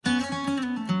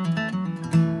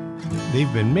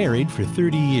They've been married for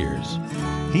 30 years.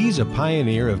 He's a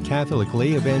pioneer of Catholic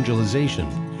lay evangelization,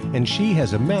 and she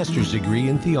has a master's degree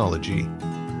in theology.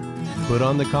 Put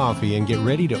on the coffee and get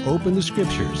ready to open the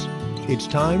scriptures. It's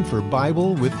time for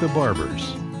Bible with the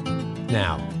Barbers.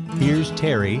 Now, here's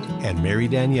Terry and Mary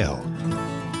Danielle.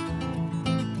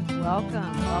 Welcome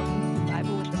to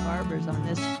Bible with the Barbers on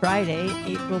this Friday,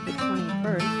 April the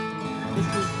 21st.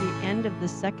 This is the end of the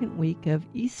second week of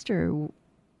Easter.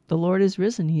 The Lord is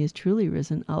risen. He is truly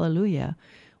risen. Alleluia.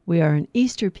 We are an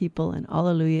Easter people, and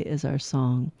Alleluia is our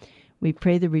song. We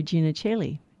pray the Regina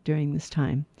Caeli during this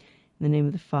time. In the name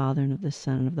of the Father, and of the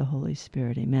Son, and of the Holy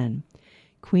Spirit. Amen.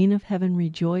 Queen of heaven,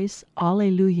 rejoice.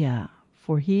 Alleluia.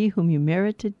 For he whom you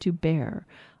merited to bear,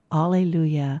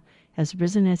 Alleluia, has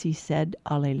risen as he said,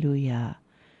 Alleluia.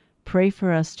 Pray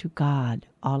for us to God,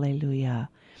 Alleluia.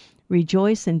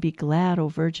 Rejoice and be glad, O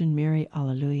Virgin Mary,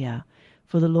 Alleluia.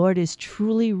 For the Lord is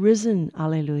truly risen,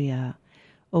 Alleluia.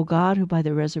 O God, who by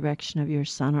the resurrection of your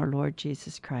Son, our Lord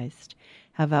Jesus Christ,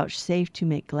 have vouchsafed to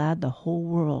make glad the whole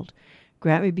world,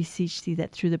 grant, we beseech thee,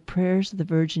 that through the prayers of the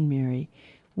Virgin Mary,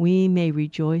 we may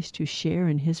rejoice to share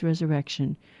in his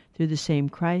resurrection, through the same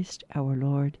Christ our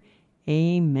Lord.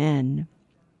 Amen.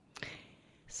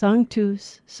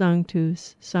 Sanctus,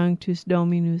 Sanctus, Sanctus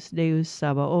Dominus Deus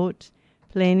Sabaoth,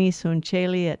 pleni sunt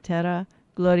caeli et terra,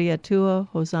 gloria tua,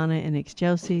 Hosanna in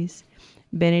excelsis,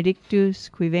 benedictus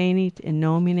qui venit in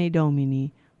nomine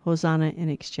Domini, Hosanna in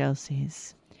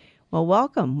excelsis. Well,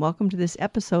 welcome to this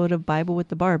episode of Bible with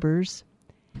the Barbers.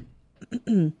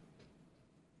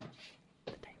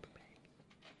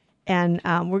 And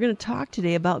we're going to talk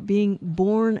today about being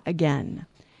born again.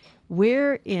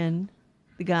 Where in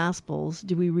the Gospels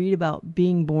do we read about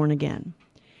being born again?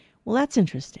 Well, that's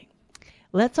interesting.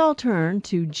 Let's all turn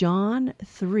to John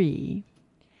 3,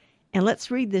 and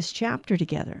let's read this chapter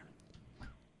together.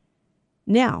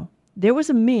 Now, there was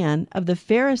a man of the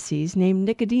Pharisees named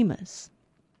Nicodemus,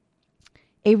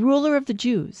 a ruler of the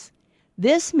Jews.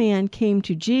 This man came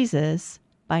to Jesus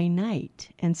by night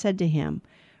and said to him,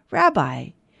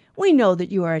 Rabbi, we know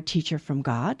that you are a teacher from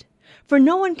God, for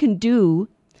no one can do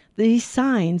these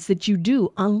signs that you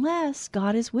do unless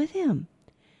God is with him.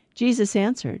 Jesus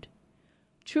answered,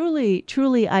 Truly,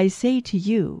 truly, I say to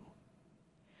you,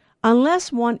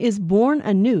 unless one is born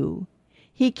anew,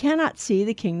 he cannot see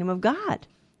the kingdom of God.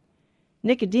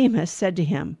 Nicodemus said to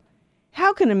him,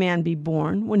 How can a man be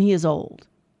born when he is old?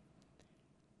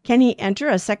 Can he enter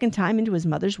a second time into his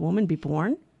mother's womb and be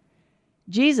born?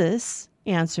 Jesus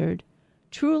answered,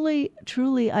 Truly,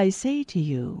 truly, I say to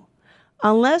you,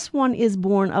 unless one is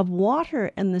born of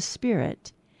water and the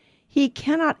Spirit, he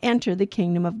cannot enter the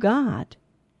kingdom of God.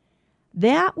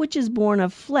 That which is born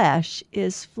of flesh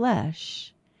is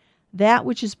flesh. That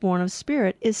which is born of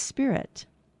spirit is spirit.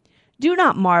 Do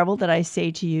not marvel that I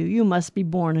say to you, you must be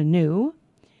born anew.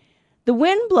 The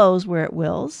wind blows where it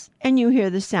wills, and you hear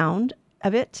the sound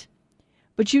of it,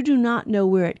 but you do not know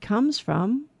where it comes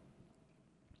from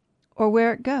or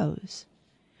where it goes.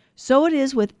 So it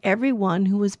is with everyone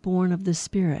who is born of the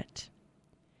Spirit.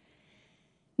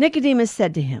 Nicodemus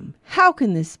said to him, How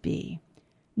can this be?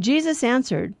 Jesus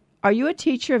answered, Are you a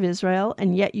teacher of Israel,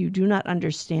 and yet you do not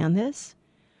understand this?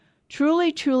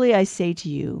 Truly, truly, I say to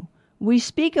you, we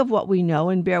speak of what we know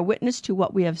and bear witness to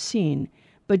what we have seen,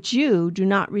 but you do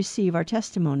not receive our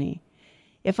testimony.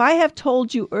 If I have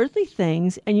told you earthly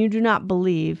things and you do not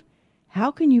believe,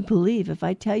 how can you believe if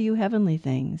I tell you heavenly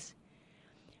things?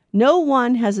 No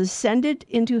one has ascended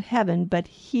into heaven but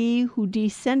he who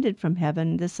descended from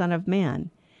heaven, the Son of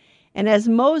Man. And as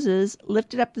Moses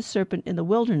lifted up the serpent in the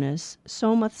wilderness,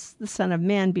 so must the Son of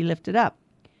Man be lifted up,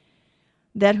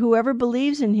 that whoever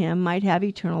believes in him might have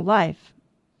eternal life.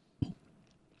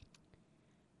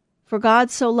 For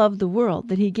God so loved the world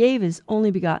that he gave his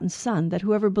only begotten Son, that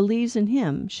whoever believes in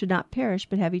him should not perish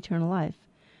but have eternal life.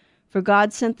 For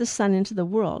God sent the Son into the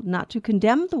world, not to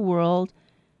condemn the world,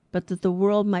 but that the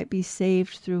world might be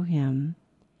saved through him.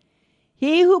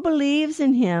 He who believes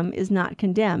in him is not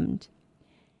condemned,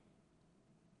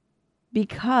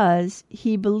 because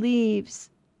he believes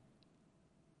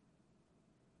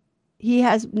he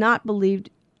has not believed.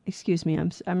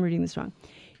 I'm reading this wrong.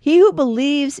 He who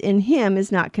believes in him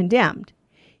is not condemned.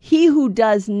 He who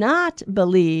does not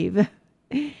believe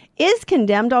is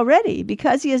condemned already,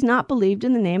 because he has not believed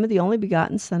in the name of the only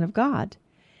begotten Son of God.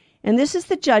 And this is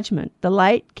the judgment. The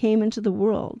light came into the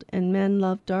world, and men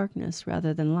loved darkness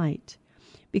rather than light,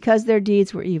 because their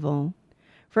deeds were evil.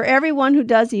 For everyone who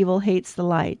does evil hates the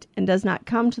light, and does not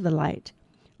come to the light,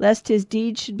 lest his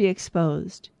deeds should be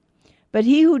exposed. But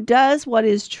he who does what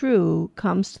is true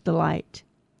comes to the light,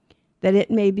 that it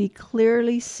may be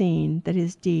clearly seen that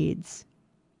his deeds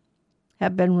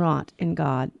have been wrought in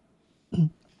God.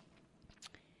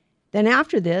 Then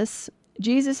after this,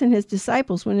 Jesus and his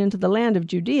disciples went into the land of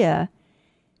Judea.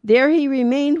 There he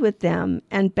remained with them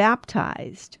and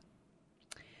baptized.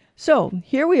 So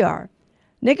here we are.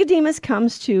 Nicodemus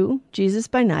comes to Jesus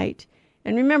by night.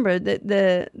 And remember that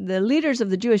the leaders of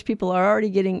the Jewish people are already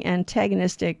getting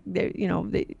antagonistic.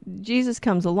 Jesus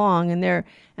comes along and they're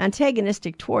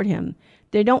antagonistic toward him.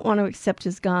 They don't want to accept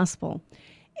his gospel.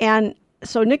 And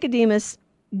so Nicodemus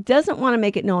doesn't want to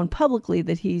make it known publicly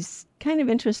that he's kind of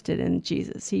interested in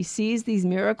Jesus. He sees these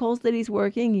miracles that he's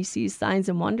working. He sees signs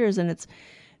and wonders. And it's,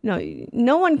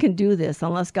 no one can do this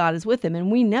unless God is with him.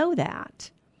 And we know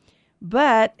that.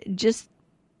 But just,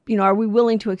 are we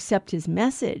willing to accept his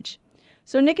message?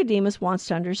 So Nicodemus wants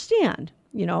to understand,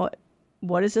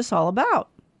 what is this all about?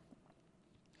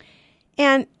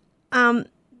 And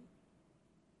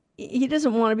he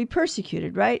doesn't want to be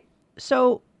persecuted, right?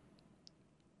 So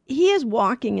he is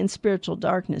walking in spiritual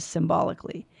darkness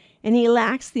symbolically, and he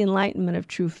lacks the enlightenment of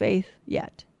true faith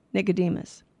yet,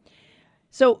 Nicodemus.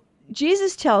 So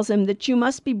Jesus tells him that you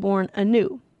must be born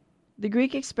anew. The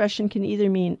Greek expression can either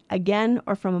mean again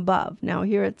or from above. Now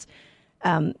here it's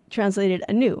translated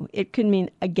anew. It could mean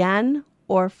again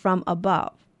or from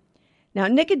above. Now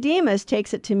Nicodemus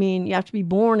takes it to mean you have to be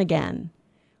born again.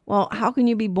 Well, how can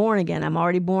you be born again? I'm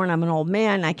already born. I'm an old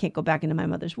man. I can't go back into my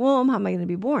mother's womb. How am I going to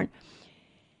be born?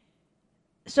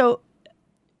 So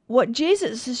what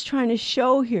Jesus is trying to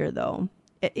show here, though,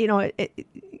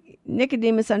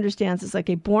 Nicodemus understands it's like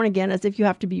a born again, as if you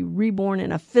have to be reborn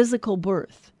in a physical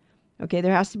birth. Okay,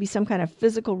 there has to be some kind of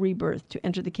physical rebirth to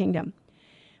enter the kingdom.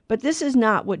 But this is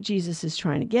not what Jesus is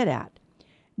trying to get at.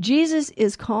 Jesus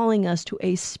is calling us to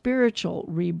a spiritual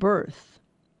rebirth,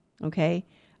 okay?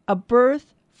 A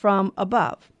birth from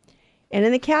above. And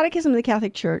in the Catechism of the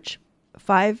Catholic Church,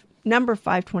 number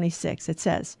 526, it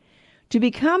says, to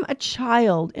become a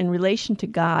child in relation to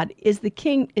God is the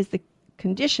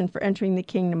condition for entering the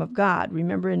kingdom of God.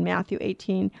 Remember in Matthew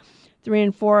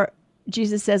 18:3-4,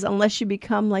 Jesus says, unless you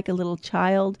become like a little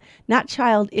child, not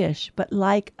childish, but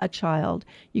like a child,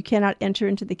 you cannot enter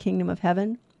into the kingdom of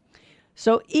heaven.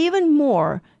 So even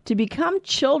more, to become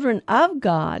children of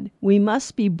God, we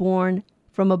must be born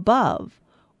from above,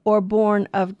 or born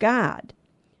of God.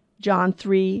 John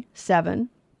 3:7.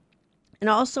 And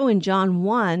also in John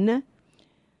 1,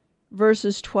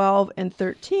 verses 12 and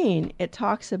 13, it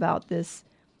talks about this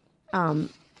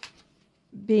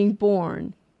being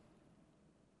born.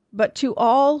 But to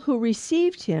all who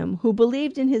received him, who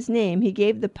believed in his name, he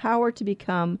gave the power to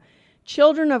become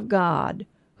children of God,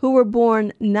 who were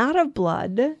born not of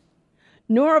blood,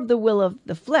 nor of the will of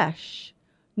the flesh,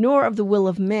 nor of the will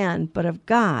of man, but of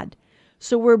God.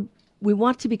 So we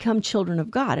want to become children of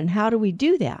God. And how do we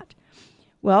do that?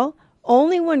 Well,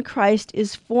 only when Christ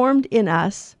is formed in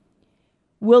us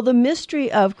will the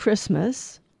mystery of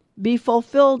Christmas be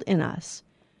fulfilled in us.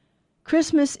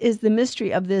 Christmas is the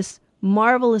mystery of this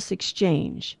marvelous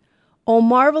exchange. O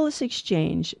marvelous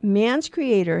exchange, man's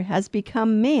creator has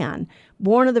become man,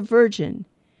 born of the Virgin.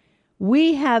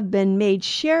 We have been made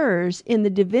sharers in the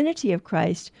divinity of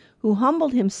Christ, who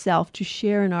humbled himself to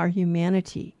share in our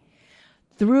humanity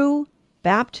through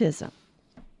baptism.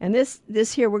 And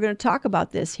this here, we're going to talk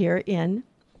about this here in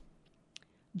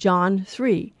John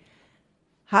 3.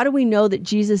 How do we know that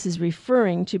Jesus is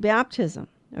referring to baptism?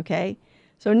 Okay,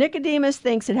 so Nicodemus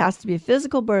thinks it has to be a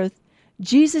physical birth.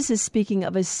 Jesus is speaking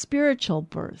of a spiritual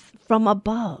birth from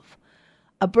above,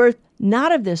 a birth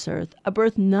not of this earth, a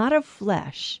birth not of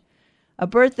flesh, a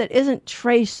birth that isn't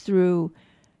traced through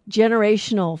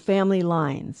generational family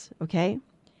lines, okay?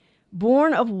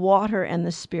 Born of water and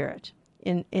the Spirit.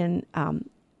 In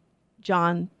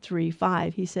John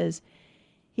 3:5,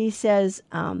 he says,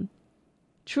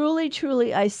 truly,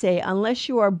 truly, I say, unless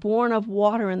you are born of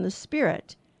water and the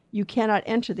Spirit, you cannot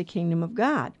enter the kingdom of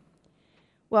God.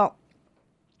 Well,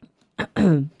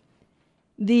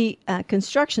 the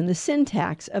construction, the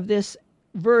syntax of this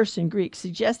verse in Greek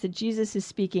suggests that Jesus is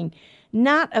speaking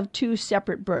not of two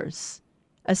separate births,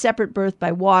 a separate birth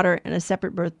by water and a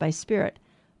separate birth by Spirit,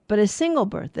 but a single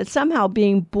birth, that somehow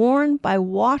being born by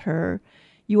water,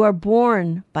 you are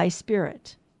born by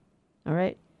Spirit. All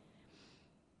right?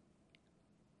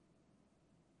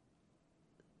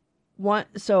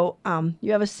 So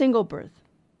you have a single birth,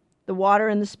 the water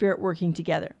and the Spirit working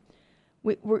together.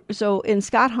 So in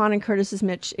Scott Hahn and Curtis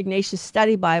Smith Ignatius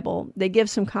Study Bible, they give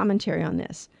some commentary on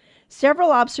this.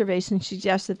 Several observations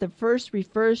suggest that the first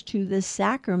refers to the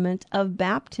sacrament of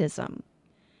baptism.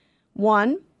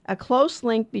 1, a close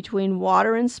link between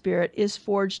water and Spirit is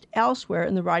forged elsewhere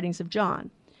in the writings of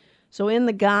John. So in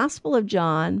the Gospel of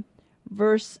John,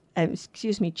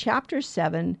 chapter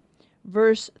 7,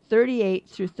 verse 38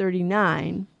 through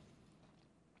 39.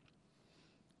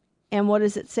 And what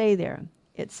does it say there?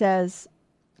 It says,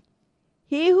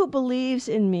 "He who believes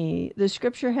in me, the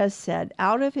scripture has said,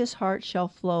 out of his heart shall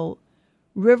flow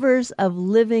rivers of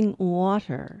living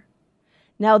water.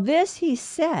 Now this he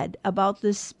said about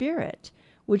the Spirit,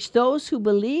 which those who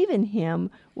believe in him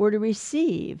were to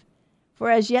receive. For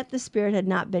as yet the Spirit had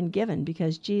not been given,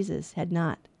 because Jesus had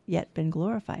not yet been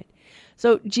glorified."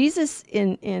 So Jesus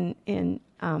in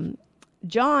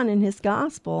John in his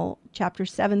gospel, chapter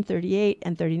 7, 38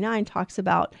 and 39, talks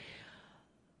about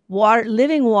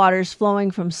living waters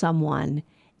flowing from someone.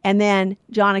 And then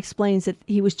John explains that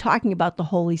he was talking about the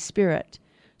Holy Spirit.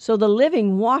 So the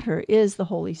living water is the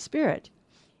Holy Spirit.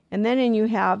 And then you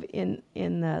have in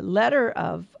the letter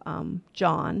of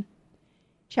John,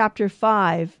 chapter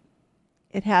 5,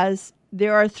 it has,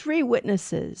 there are three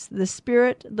witnesses, the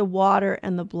Spirit, the water,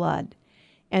 and the blood.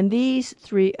 And these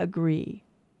three agree.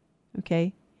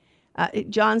 Okay?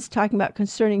 John's talking about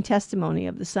concerning testimony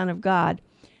of the Son of God.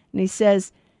 And he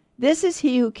says, "This is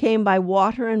he who came by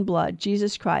water and blood,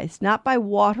 Jesus Christ, not by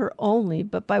water only,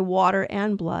 but by water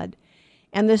and blood.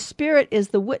 And the Spirit is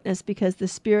the witness, because the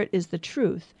Spirit is the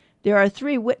truth." There are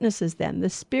three witnesses then, the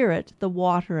Spirit, the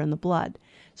water, and the blood.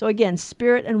 So again,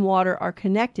 Spirit and water are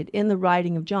connected in the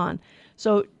writing of John.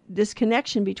 So this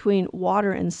connection between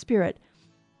water and Spirit.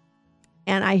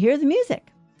 And I hear the music.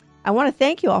 I want to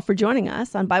thank you all for joining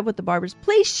us on Bible with the Barbers.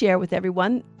 Please share with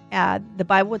everyone the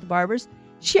Bible with the Barbers.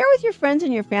 Share with your friends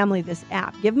and your family this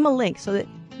app. Give them a link so that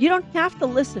you don't have to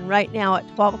listen right now at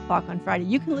 12 o'clock on Friday.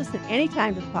 You can listen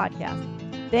anytime to the podcast.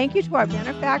 Thank you to our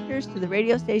benefactors, to the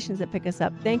radio stations that pick us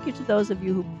up. Thank you to those of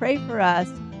you who pray for us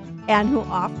and who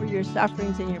offer your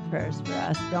sufferings and your prayers for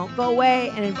us. Don't go away,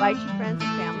 and invite your friends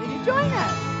and family to join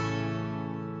us.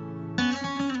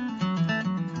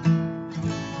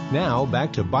 Now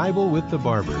back to Bible with the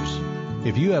Barbers.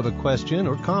 If you have a question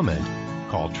or comment,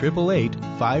 call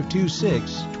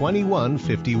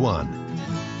 888-526-2151.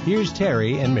 Here's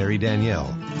Terry and Mary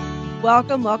Danielle.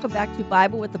 Welcome back to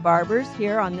Bible with the Barbers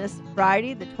here on this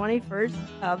Friday, the 21st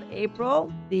of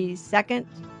April, the second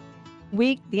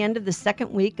week, the end of the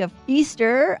second week of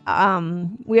Easter.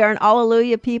 We are an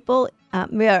Alleluia people.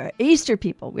 We are Easter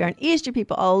people. We are an Easter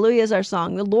people. Alleluia is our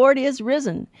song. The Lord is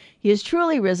risen. He is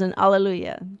truly risen.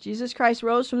 Alleluia. Jesus Christ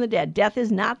rose from the dead. Death is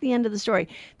not the end of the story.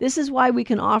 This is why we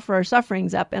can offer our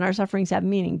sufferings up, and our sufferings have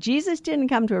meaning. Jesus didn't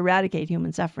come to eradicate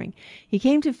human suffering. He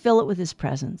came to fill it with his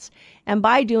presence. And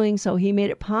by doing so, he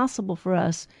made it possible for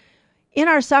us in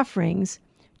our sufferings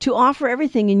to offer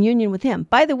everything in union with him.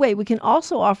 By the way, we can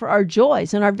also offer our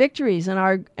joys and our victories and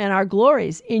our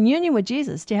glories in union with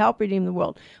Jesus to help redeem the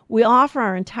world. We offer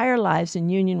our entire lives in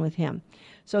union with him.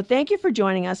 So thank you for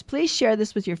joining us. Please share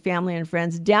this with your family and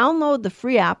friends. Download the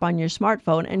free app on your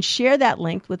smartphone and share that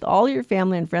link with all your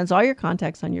family and friends, all your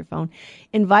contacts on your phone.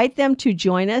 Invite them to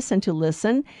join us and to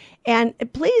listen. And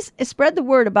please spread the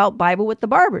word about Bible with the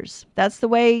Barbers. That's the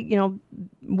way,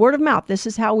 word of mouth. This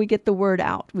is how we get the word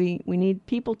out. We need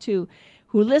people who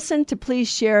listen to please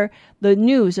share the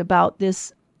news about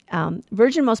this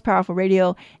Virgin Most Powerful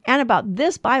Radio and about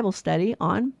this Bible study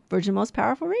on Virgin Most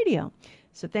Powerful Radio.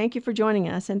 So thank you for joining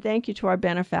us, and thank you to our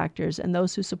benefactors and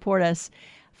those who support us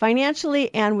financially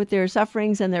and with their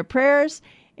sufferings and their prayers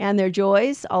and their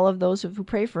joys, all of those who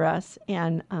pray for us,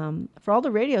 and for all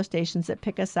the radio stations that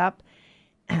pick us up.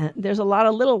 There's a lot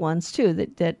of little ones, too,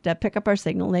 that pick up our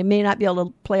signal. They may not be able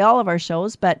to play all of our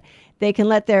shows, but they can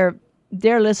let their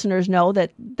listeners know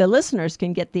that the listeners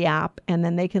can get the app, and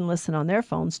then they can listen on their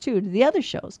phones too to the other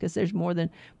shows, because there's more than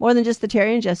just the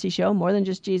Terry and Jesse show, more than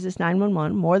just Jesus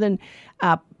 911, more than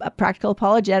Practical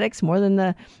Apologetics, more than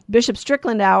the Bishop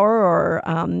Strickland Hour or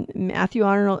Matthew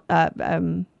Arnold.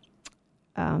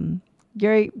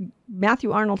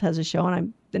 Matthew Arnold has a show,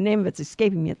 and the name of it's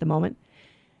escaping me at the moment.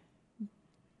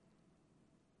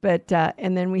 But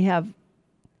and then we have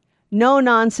No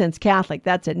Nonsense Catholic.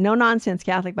 That's it. No Nonsense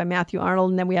Catholic by Matthew Arnold.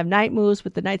 And then we have Night Moves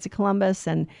with the Knights of Columbus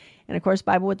and of course,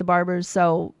 Bible with the Barbers.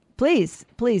 So please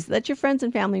let your friends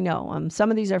and family know.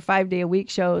 Some of these are 5-day-a-week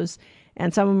shows,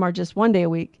 and some of them are just 1 day a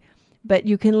week. But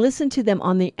you can listen to them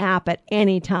on the app at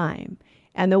any time.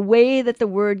 And the way that the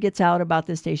word gets out about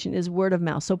this station is word of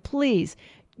mouth. So please,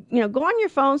 go on your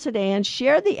phones today and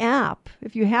share the app.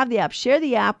 If you have the app, share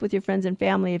the app with your friends and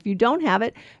family. If you don't have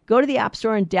it, go to the App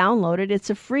Store and download it. It's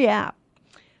a free app.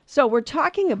 So we're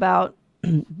talking about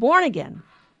born again.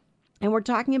 And we're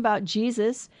talking about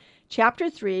Jesus chapter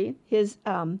 3, his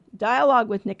dialogue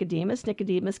with Nicodemus.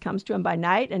 Nicodemus comes to him by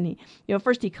night, and he,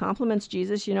 first he compliments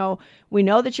Jesus. We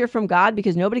know that you're from God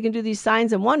because nobody can do these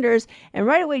signs and wonders. And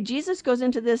right away, Jesus goes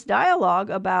into this dialogue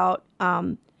about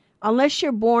unless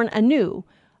you're born anew,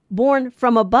 born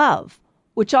from above,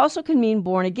 which also can mean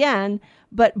born again,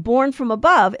 but born from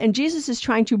above. And Jesus is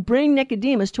trying to bring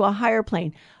Nicodemus to a higher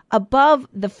plane, above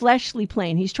the fleshly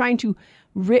plane. He's trying to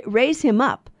raise him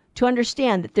up to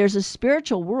understand that there's a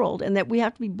spiritual world and that we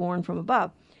have to be born from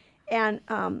above. And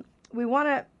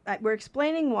we're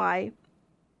explaining why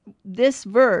this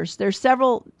verse, there's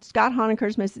several, Scott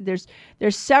Honecker's message,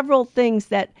 there's several things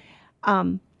that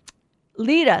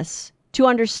lead us to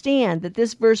understand that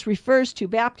this verse refers to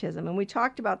baptism. And we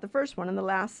talked about the first one in the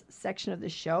last section of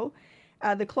this show,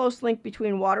 the close link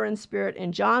between water and spirit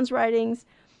in John's writings.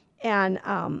 And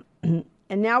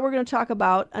now we're going to talk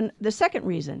about the second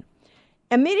reason.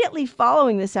 Immediately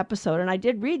following this episode, and I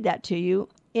did read that to you,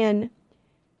 in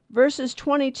verses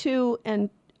 22 and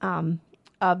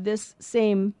of this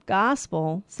same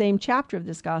gospel, same chapter of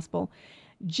this gospel,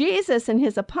 Jesus and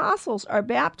his apostles are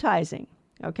baptizing,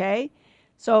 okay?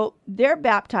 So they're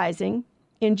baptizing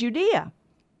in Judea.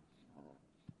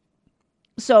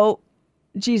 So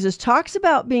Jesus talks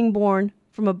about being born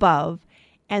from above,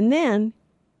 and then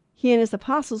he and his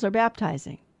apostles are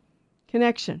baptizing.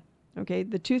 Connection. Okay,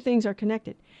 the two things are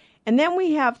connected. And then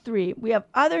we have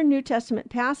other New Testament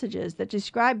passages that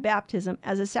describe baptism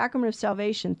as a sacrament of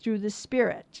salvation through the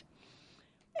Spirit.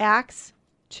 Acts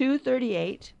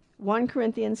 2:38, 1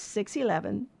 Corinthians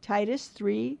 6:11, Titus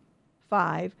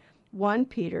 3:5, 1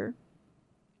 Peter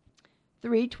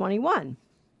 3:21.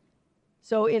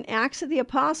 So in Acts of the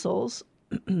Apostles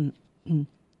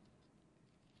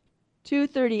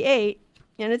 2:38,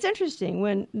 and it's interesting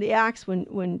when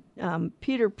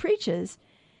Peter preaches,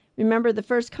 remember the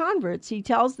first converts, he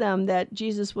tells them that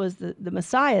Jesus was the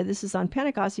Messiah. This is on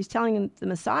Pentecost. He's telling them the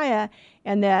Messiah,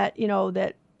 and that,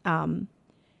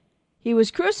 he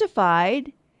was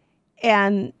crucified,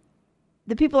 and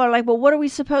the people are like, well, what are we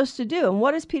supposed to do? And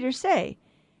what does Peter say?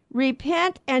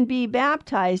 Repent and be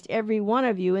baptized, every one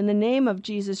of you, in the name of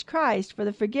Jesus Christ for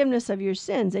the forgiveness of your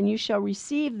sins, and you shall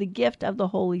receive the gift of the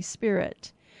Holy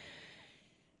Spirit.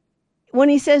 When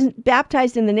he says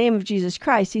baptized in the name of Jesus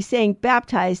Christ, he's saying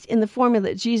baptized in the formula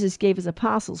that Jesus gave his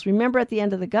apostles. Remember at the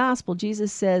end of the gospel,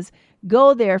 Jesus says,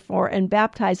 go therefore and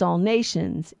baptize all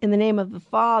nations in the name of the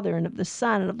Father and of the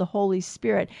Son and of the Holy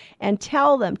Spirit, and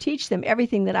teach them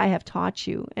everything that I have taught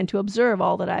you, and to observe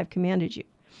all that I have commanded you.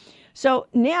 So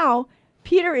now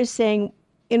Peter is saying,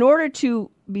 in order to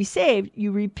be saved,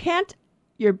 you repent,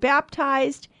 you're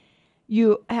baptized,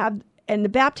 and the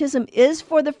baptism is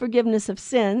for the forgiveness of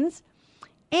sins,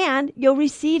 and you'll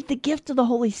receive the gift of the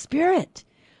Holy Spirit.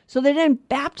 So that in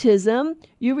baptism,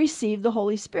 you receive the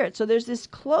Holy Spirit. So there's this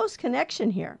close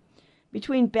connection here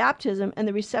between baptism and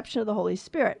the reception of the Holy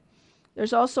Spirit.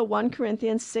 There's also 1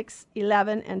 Corinthians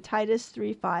 6:11 and Titus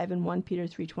 3:5 and 1 Peter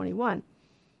 3:21.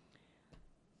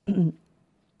 And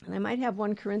I might have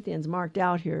 1 Corinthians marked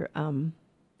out here. I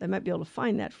might be able to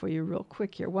find that for you real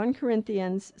quick here. 1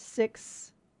 Corinthians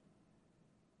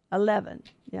 6:11.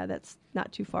 Yeah, that's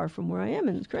not too far from where I am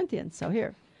in Corinthians. So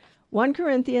here, 1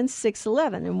 Corinthians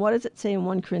 6:11. And what does it say in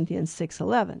 1 Corinthians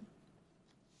 6:11?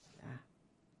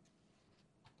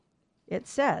 It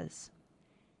says,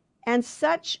 and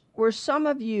such were some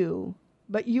of you,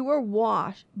 but you were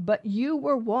washed.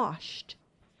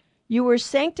 You were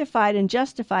sanctified and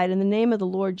justified in the name of the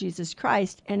Lord Jesus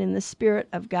Christ and in the Spirit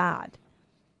of God.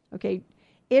 Okay,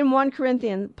 in 1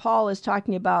 Corinthians, Paul is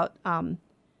talking about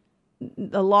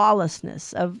the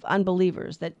lawlessness of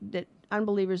unbelievers, that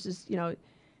unbelievers is, do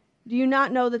you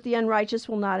not know that the unrighteous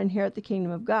will not inherit the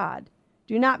kingdom of God?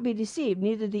 Do not be deceived,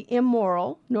 neither the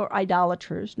immoral, nor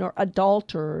idolaters, nor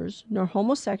adulterers, nor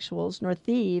homosexuals, nor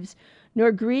thieves,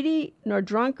 nor greedy, nor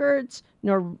drunkards,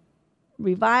 nor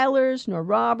revilers, nor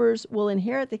robbers will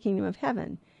inherit the kingdom of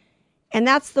heaven. And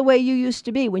that's the way you used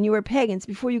to be when you were pagans,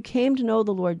 before you came to know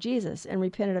the Lord Jesus and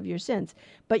repented of your sins.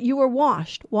 But you were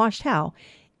washed. Washed how?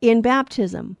 In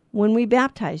baptism, when we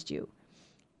baptized you.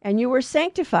 And you were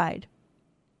sanctified.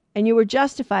 And you were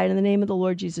justified in the name of the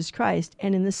Lord Jesus Christ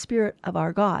and in the Spirit of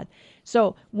our God.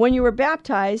 So when you were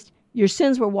baptized, your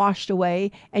sins were washed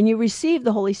away, and you received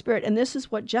the Holy Spirit, and this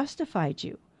is what justified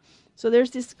you. So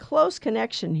there's this close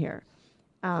connection here.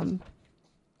 And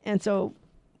so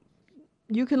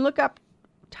you can look up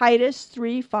Titus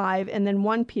 3:5 and then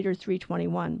 1 Peter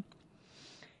 3:21.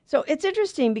 So it's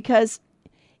interesting because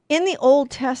in the Old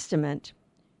Testament,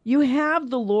 you have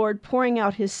the Lord pouring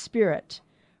out his Spirit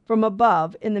from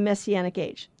above in the Messianic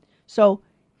age. So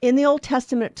in the Old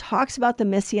Testament, it talks about the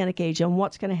Messianic age and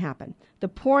what's going to happen. The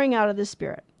pouring out of the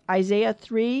Spirit. Isaiah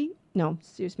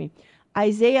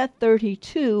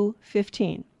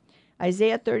 32:15.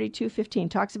 Isaiah 32:15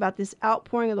 talks about this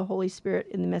outpouring of the Holy Spirit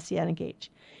in the Messianic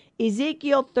age.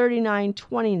 Ezekiel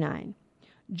 39:29.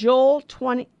 Joel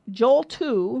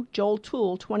 2,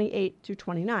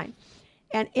 28-29.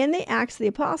 And in the Acts of the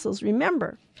Apostles,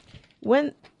 remember,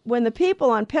 when the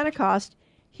people on Pentecost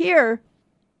hear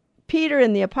Peter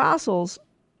and the apostles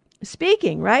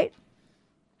speaking, right?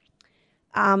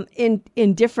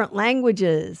 In different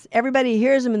languages. Everybody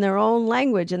hears them in their own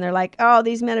language, and they're like, oh,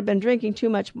 these men have been drinking too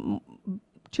much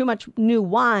new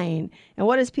wine. And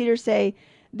what does Peter say?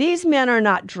 These men are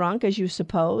not drunk, as you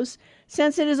suppose,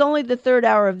 since it is only the third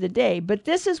hour of the day. But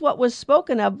this is what was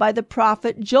spoken of by the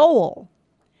prophet Joel.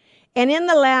 And in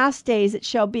the last days it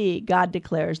shall be, God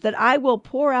declares, that I will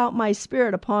pour out my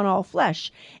Spirit upon all flesh,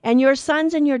 and your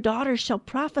sons and your daughters shall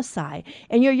prophesy,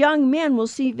 and your young men will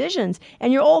see visions,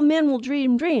 and your old men will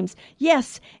dream dreams.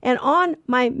 Yes, and on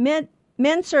my men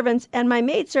servants and my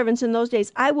maidservants in those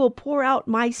days I will pour out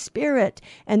my Spirit,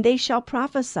 and they shall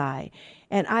prophesy.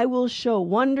 And I will show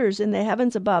wonders in the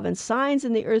heavens above, and signs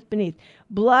in the earth beneath,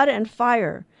 blood and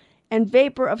fire, and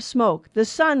vapor of smoke. The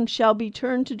sun shall be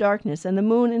turned to darkness, and the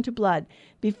moon into blood,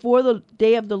 before the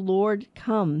day of the Lord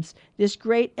comes, this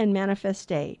great and manifest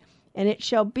day. And it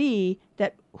shall be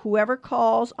that whoever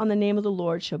calls on the name of the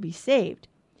Lord shall be saved.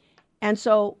 And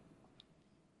so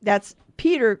that's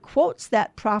Peter quotes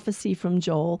that prophecy from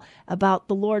Joel about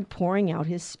the Lord pouring out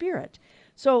his Spirit.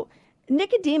 So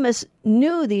Nicodemus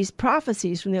knew these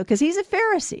prophecies from the, because he's a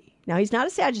Pharisee. Now, he's not a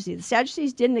Sadducee. The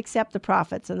Sadducees didn't accept the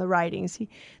prophets and the writings.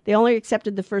 They only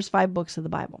accepted the first 5 books of the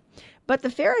Bible. But the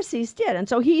Pharisees did. And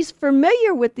so he's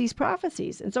familiar with these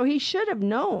prophecies. And so he should have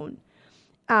known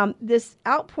this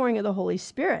outpouring of the Holy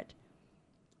Spirit.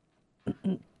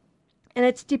 And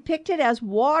it's depicted as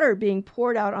water being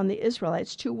poured out on the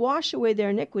Israelites to wash away their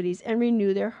iniquities and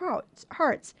renew their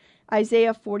hearts.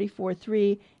 Isaiah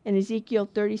 44:3 and Ezekiel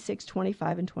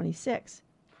 36:25 and 26.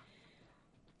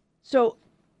 So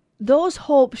those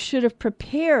hopes should have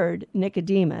prepared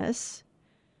Nicodemus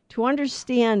to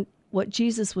understand what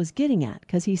Jesus was getting at,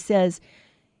 because he says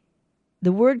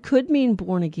the word could mean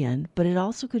born again, but it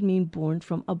also could mean born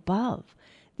from above,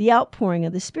 the outpouring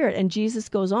of the Spirit. And Jesus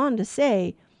goes on to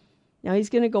say, now he's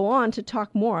going to go on to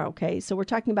talk more, okay? So we're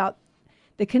talking about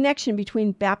the connection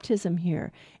between baptism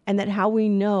here, and that how we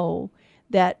know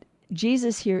that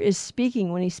Jesus here is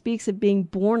speaking when he speaks of being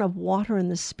born of water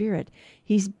and the Spirit.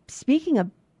 He's speaking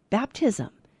of baptism.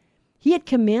 He had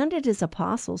commanded his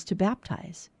apostles to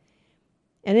baptize.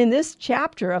 And in this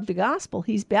chapter of the gospel,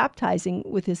 he's baptizing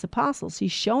with his apostles.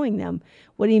 He's showing them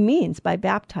what he means by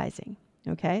baptizing,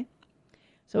 okay?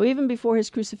 So even before his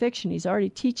crucifixion, he's already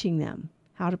teaching them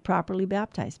how to properly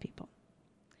baptize people.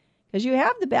 Because you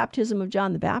have the baptism of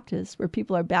John the Baptist, where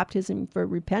people are baptizing for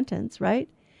repentance, right?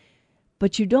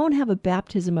 But you don't have a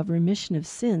baptism of remission of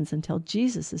sins until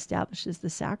Jesus establishes the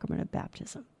sacrament of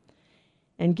baptism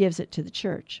and gives it to the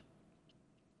church.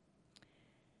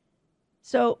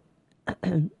 So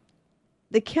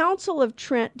the Council of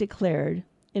Trent declared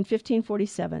in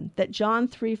 1547 that John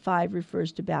 3:5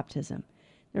 refers to baptism.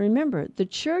 Now remember, the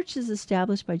church is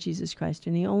established by Jesus Christ,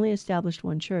 and he only established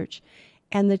one church.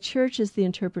 And the church is the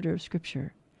interpreter of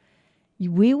Scripture.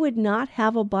 We would not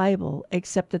have a Bible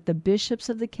except that the bishops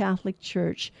of the Catholic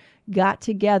Church got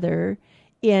together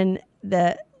in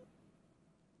the,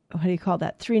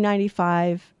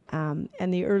 395,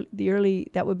 and the early,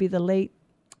 that would be the late,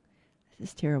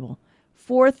 this is terrible,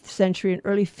 4th century and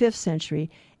early 5th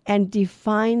century, and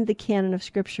defined the canon of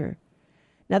Scripture.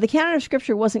 Now, the canon of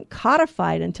Scripture wasn't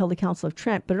codified until the Council of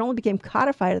Trent, but it only became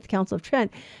codified at the Council of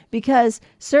Trent because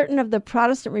certain of the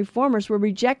Protestant reformers were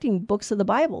rejecting books of the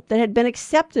Bible that had been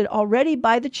accepted already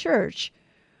by the church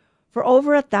for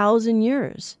over 1,000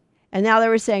 years. And now they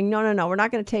were saying, no, we're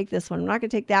not going to take this one. We're not going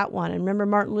to take that one. And remember,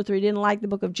 Martin Luther, he didn't like the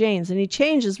book of James, and he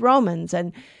changes Romans,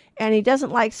 and he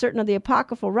doesn't like certain of the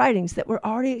apocryphal writings that were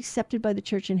already accepted by the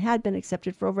church and had been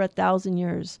accepted for over 1,000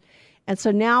 years. And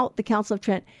so now the Council of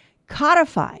Trent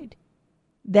codified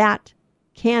that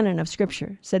canon of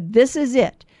Scripture, said this is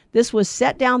it. This was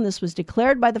set down, this was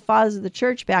declared by the fathers of the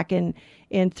church back in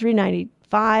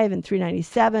 395 and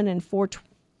 397 and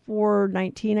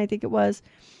 419, I think it was.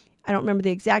 I don't remember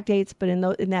the exact dates, but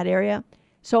in that area.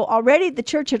 So already the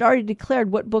church had already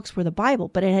declared what books were the Bible,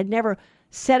 but it had never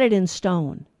set it in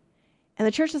stone. And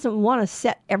the church doesn't want to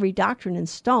set every doctrine in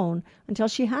stone until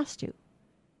she has to.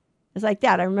 It's like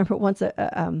that. I remember once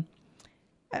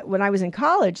when I was in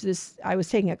college, I was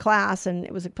taking a class, and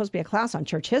it was supposed to be a class on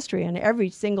church history. And every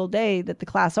single day that the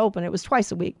class opened, it was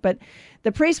twice a week, but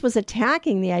the priest was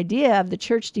attacking the idea of the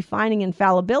church defining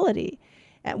infallibility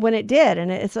when it did.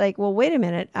 And it's like, well, wait a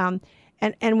minute. And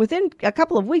within a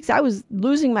couple of weeks, I was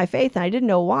losing my faith, and I didn't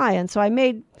know why. And so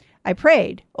I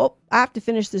prayed. Oh, I have to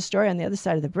finish this story on the other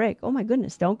side of the break. Oh my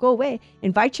goodness, don't go away.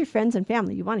 Invite your friends and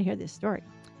family. You want to hear this story.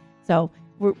 So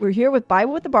we're here with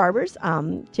Bible with the Barbers.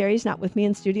 Terry's not with me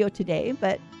in studio today,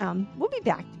 but we'll be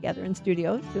back together in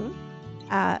studio soon.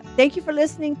 Thank you for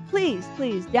listening. Please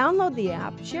download the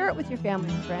app, share it with your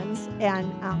family and friends, and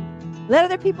let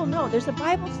other people know there's a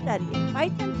Bible study.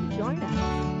 Invite them to join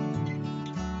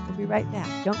us. We'll be right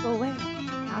back. Don't go away.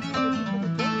 Ask other people to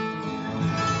join us.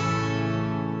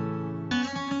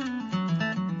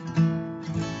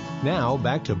 Now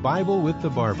back to Bible with the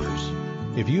Barbers.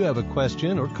 If you have a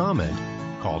question or comment,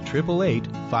 call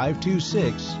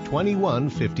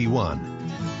 888-526-2151.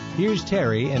 Here's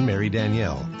Terry and Mary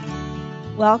Danielle.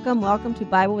 Welcome to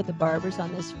Bible with the Barbers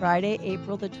on this Friday,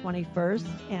 April the 21st.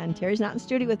 And Terry's not in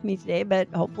studio with me today, but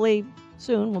hopefully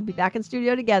soon we'll be back in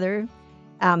studio together.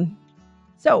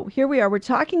 So here we are. We're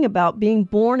talking about being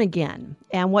born again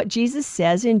and what Jesus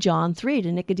says in John 3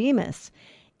 to Nicodemus.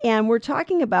 And we're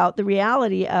talking about the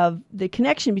reality of the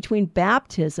connection between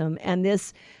baptism and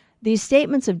these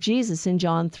statements of Jesus in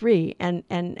John 3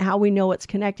 and how we know it's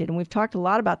connected. And we've talked a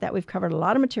lot about that. We've covered a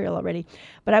lot of material already.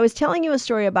 But I was telling you a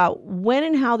story about when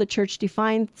and how the church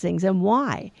defines things and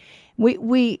why.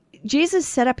 Jesus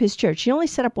set up his church. He only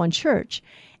set up one church.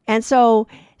 And so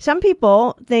some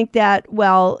people think that,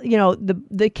 well,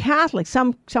 the Catholics,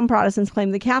 some Protestants claim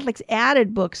the Catholics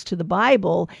added books to the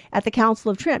Bible at the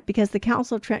Council of Trent because the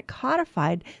Council of Trent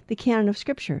codified the canon of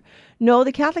Scripture. No,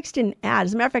 the Catholics didn't add.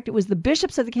 As a matter of fact, it was the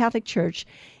bishops of the Catholic Church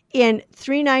in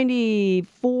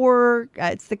 394.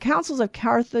 It's the Councils of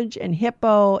Carthage and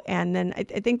Hippo, and then I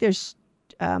think there's,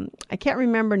 I can't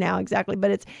remember now exactly,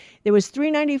 but there was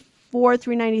 394,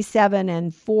 397,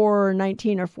 and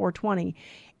 419 or 420.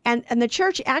 And the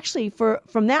church actually,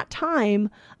 from that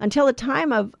time until the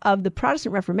time of the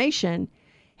Protestant Reformation,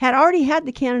 had already had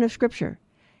the canon of Scripture.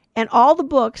 And all the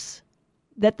books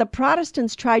that the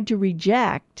Protestants tried to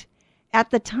reject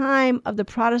at the time of the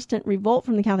Protestant revolt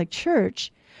from the Catholic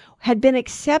Church had been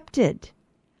accepted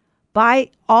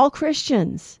by all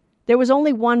Christians. There was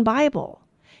only one Bible.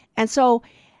 And so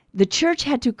the church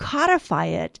had to codify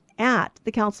it at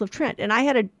the Council of Trent. And I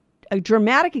had a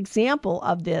dramatic example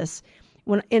of this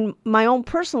when in my own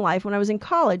personal life, when I was in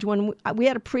college, when we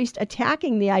had a priest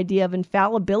attacking the idea of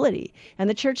infallibility and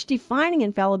the church defining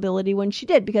infallibility when she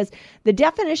did, because the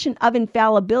definition of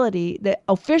infallibility, the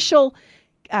official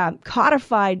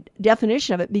codified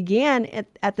definition of it began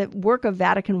at the work of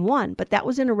Vatican I, but that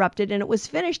was interrupted and it was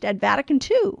finished at Vatican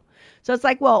II. So it's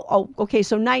like, well, okay,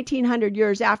 so 1900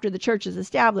 years after the church is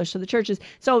established, so the church is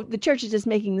just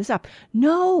making this up.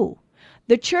 No.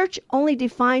 The church only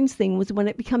defines things when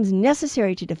it becomes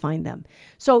necessary to define them.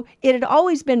 So it had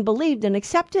always been believed and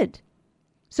accepted.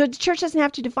 So the church doesn't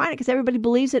have to define it because everybody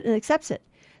believes it and accepts it.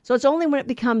 So it's only when it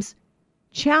becomes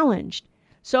challenged.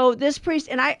 So this priest,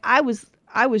 and I was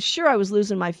sure I was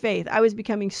losing my faith. I was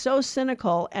becoming so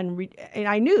cynical, and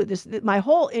I knew this. My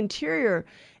whole interior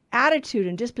attitude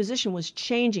and disposition was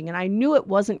changing, and I knew it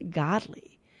wasn't godly.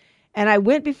 And I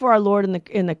went before our Lord in the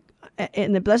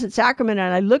Blessed Sacrament,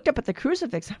 and I looked up at the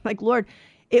crucifix. I'm like, Lord,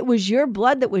 it was your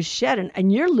blood that was shed,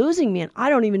 and you're losing me, and I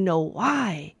don't even know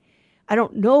why. I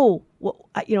don't know what,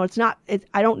 I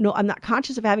don't know. I'm not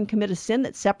conscious of having committed a sin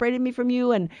that separated me from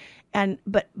you,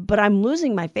 but I'm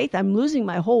losing my faith. I'm losing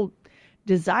my whole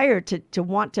desire to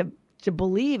want to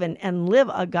believe and live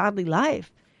a godly life.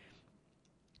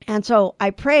 And so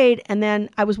I prayed, and then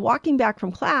I was walking back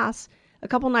from class a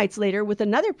couple nights later with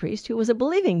another priest who was a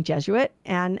believing Jesuit,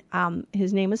 and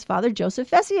his name is Father Joseph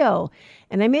Fessio.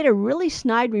 And I made a really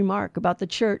snide remark about the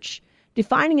church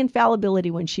defining infallibility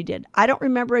when she did. I don't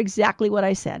remember exactly what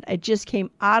I said. It just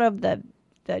came out of the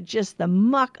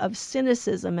muck of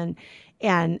cynicism and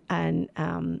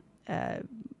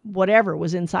whatever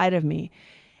was inside of me.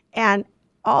 And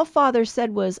all Father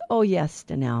said was, "Oh yes,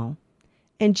 Danelle.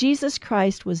 And Jesus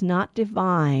Christ was not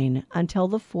divine until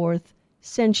the 4th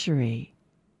century."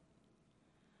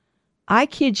 I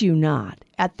kid you not.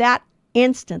 At that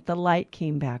instant, the light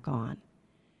came back on.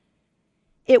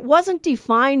 It wasn't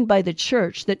defined by the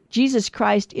church that Jesus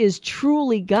Christ is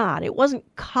truly God. It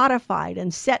wasn't codified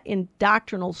and set in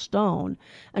doctrinal stone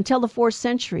until the 4th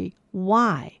century.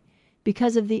 Why?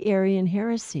 Because of the Arian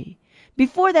heresy.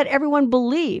 Before that, everyone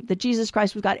believed that Jesus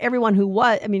Christ was God. Everyone who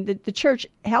was, the church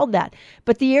held that.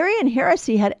 But the Arian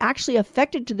heresy had actually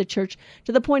affected to the church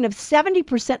to the point of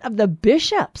 70% of the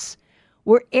bishops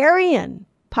were Arian.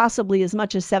 Possibly as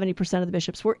much as 70% of the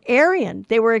bishops were Arian.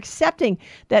 They were accepting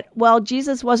that, well,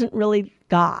 Jesus wasn't really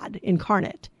God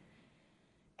incarnate.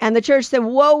 And the church said,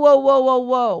 whoa, whoa, whoa, whoa,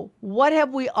 whoa. What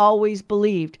have we always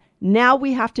believed? Now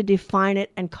we have to define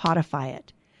it and codify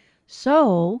it.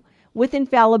 So, with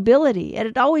infallibility, it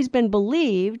had always been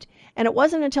believed, and it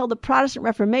wasn't until the Protestant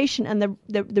Reformation and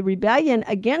the rebellion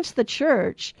against the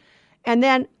church, and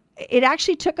then it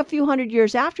actually took a few hundred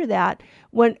years after that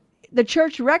when the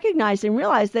church recognized and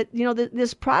realized that,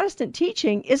 this Protestant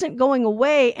teaching isn't going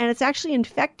away, and it's actually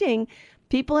infecting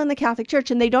people in the Catholic Church,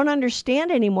 and they don't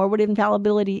understand anymore what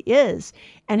infallibility is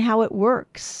and how it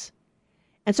works.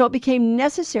 And so it became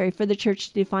necessary for the church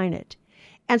to define it.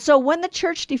 And so when the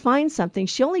church defines something,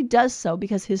 she only does so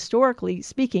because historically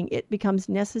speaking, it becomes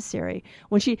necessary.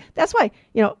 That's why,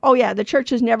 the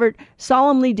church has never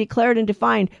solemnly declared and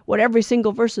defined what every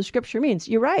single verse of scripture means.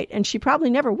 You're right. And she probably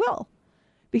never will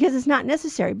because it's not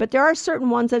necessary. But there are certain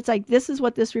ones that's like, this is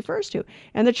what this refers to.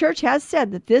 And the church has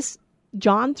said that this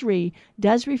John 3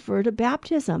 does refer to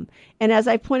baptism. And as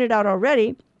I pointed out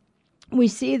already, we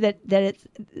see that it's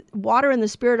water and the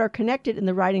Spirit are connected in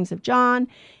the writings of John,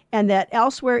 and that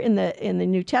elsewhere in the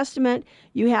New Testament,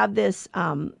 you have this,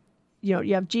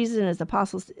 you have Jesus and his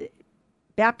apostles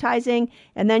baptizing,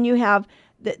 and then you have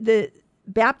the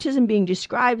baptism being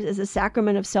described as a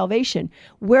sacrament of salvation.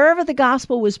 Wherever the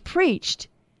gospel was preached,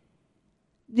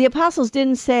 the apostles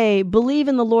didn't say, believe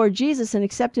in the Lord Jesus and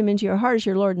accept him into your heart as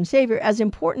your Lord and Savior, as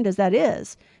important as that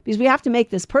is, because we have to make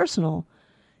this personal.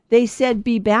 They said,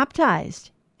 be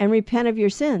baptized and repent of your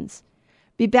sins.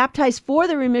 Be baptized for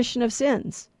the remission of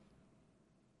sins.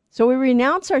 So we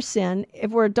renounce our sin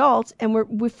if we're adults, and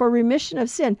we're for remission of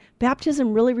sin.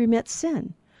 Baptism really remits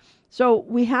sin. So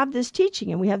we have this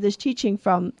teaching, and we have this teaching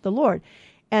from the Lord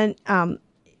and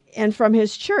from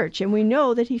his church, and we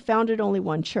know that he founded only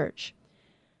one church.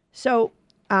 So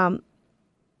John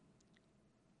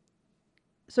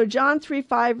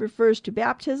 3:5 refers to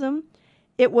baptism.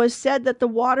 It was said that the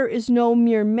water is no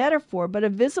mere metaphor, but a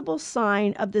visible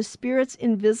sign of the Spirit's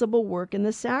invisible work in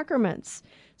the sacraments.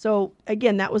 So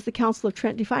again, that was the Council of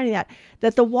Trent defining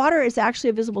that the water is actually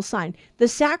a visible sign. The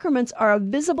sacraments are a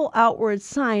visible outward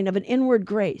sign of an inward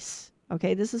grace.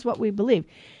 Okay, this is what we believe.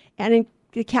 And in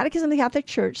the Catechism of the Catholic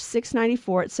Church,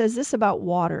 694, it says this about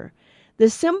water. The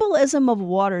symbolism of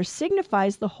water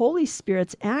signifies the Holy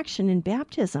Spirit's action in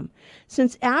baptism,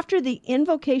 since after the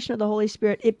invocation of the Holy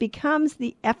Spirit, it becomes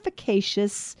the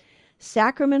efficacious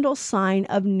sacramental sign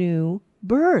of new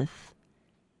birth.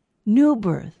 New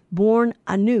birth, born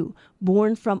anew,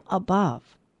 born from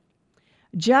above.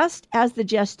 Just as the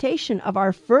gestation of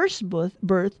our first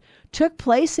birth took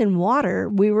place in water,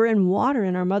 we were in water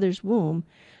in our mother's womb,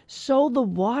 so the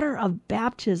water of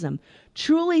baptism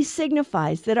truly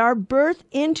signifies that our birth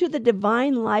into the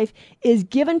divine life is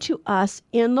given to us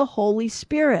in the Holy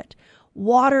Spirit.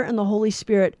 Water and the Holy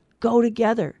Spirit go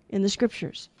together in the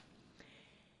scriptures.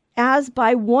 As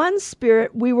by one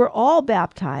Spirit we were all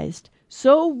baptized,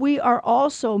 so we are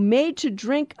also made to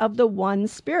drink of the one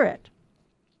Spirit.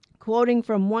 Quoting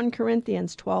from 1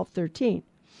 Corinthians 12:13.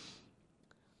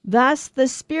 Thus, the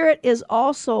Spirit is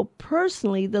also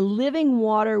personally the living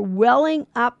water welling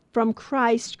up from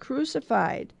Christ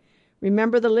crucified.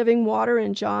 Remember the living water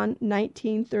in John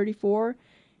 19:34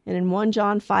 and in 1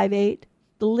 John 5:8?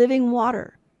 The living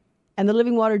water. And the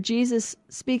living water Jesus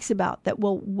speaks about that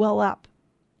will well up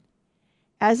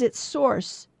as its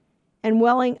source and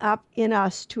welling up in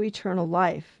us to eternal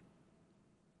life.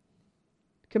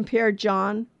 Compare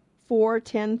John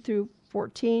 4:10 through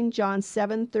 14, John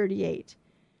 7:38.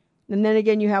 And then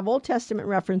again, you have Old Testament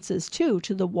references, too,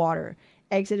 to the water.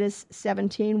 Exodus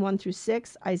 17:1 through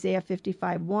 6, Isaiah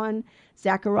 55:1,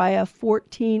 Zechariah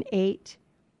 14:8,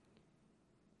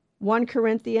 1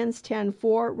 Corinthians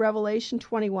 10:4, Revelation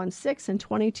 21:6, and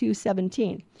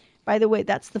 22:17. By the way,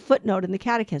 that's the footnote in the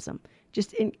Catechism.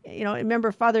 Just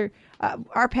remember, Father,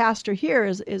 our pastor here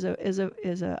is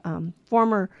a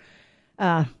former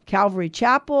Calvary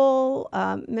Chapel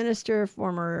minister,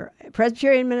 former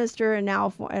Presbyterian minister, and now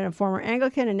a former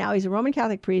Anglican, and now he's a Roman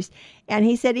Catholic priest. And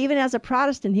he said even as a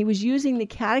Protestant, he was using the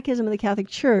Catechism of the Catholic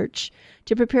Church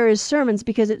to prepare his sermons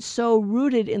because it's so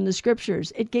rooted in the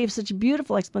Scriptures. It gave such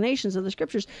beautiful explanations of the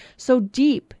Scriptures, so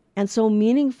deep and so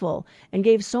meaningful, and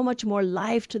gave so much more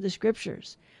life to the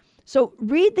Scriptures. So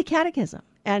read the Catechism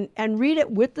and read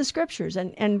it with the Scriptures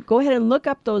and go ahead and look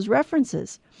up those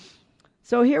references.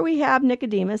 So here we have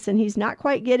Nicodemus, and he's not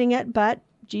quite getting it, but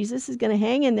Jesus is going to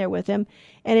hang in there with him.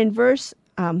 And in verse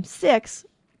 6,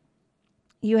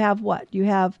 you have what? You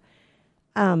have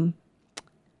that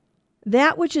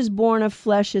which is born of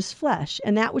flesh is flesh,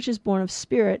 and that which is born of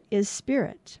spirit is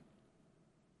spirit.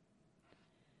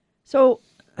 So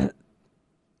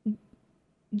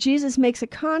Jesus makes a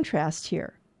contrast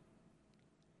here.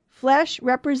 Flesh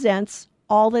represents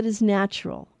all that is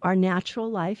natural, our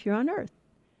natural life here on earth.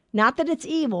 Not that it's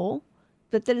evil,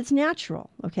 but that it's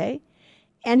natural, okay?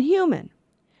 And human.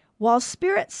 While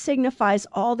spirit signifies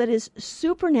all that is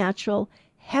supernatural,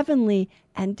 heavenly,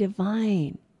 and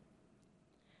divine.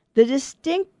 The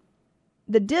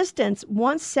distance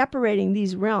once separating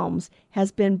these realms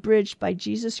has been bridged by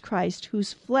Jesus Christ,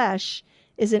 whose flesh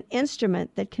is an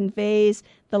instrument that conveys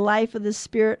the life of the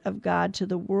Spirit of God to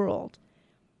the world.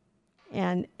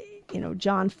 And,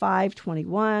 John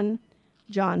 5:21,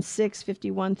 John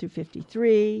 6:51 through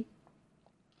 53.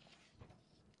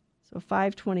 So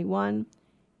 5:21,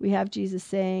 we have Jesus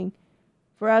saying,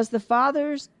 "For as the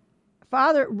Father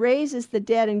raises the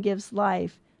dead and gives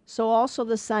life, so also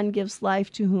the Son gives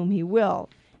life to whom he will."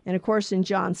 And of course, in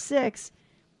John 6,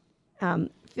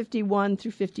 51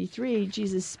 through 53,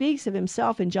 Jesus speaks of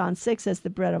himself in John 6 as the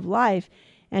bread of life.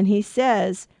 And he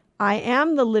says, "I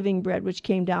am the living bread which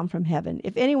came down from heaven.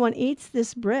 If anyone eats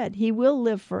this bread, he will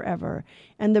live forever.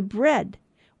 And the bread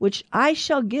which I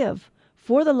shall give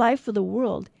for the life of the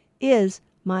world is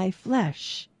my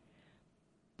flesh."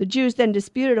 The Jews then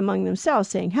disputed among themselves,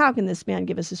 saying, "How can this man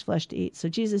give us his flesh to eat?" So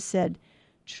Jesus said,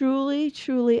 "Truly,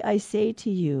 truly, I say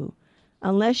to you,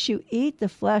 unless you eat the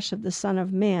flesh of the Son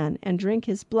of Man and drink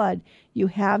his blood, you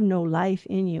have no life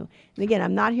in you." And again,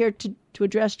 I'm not here to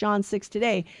address John 6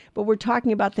 today, but we're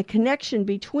talking about the connection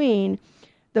between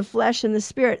the flesh and the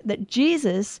spirit, that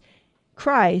Jesus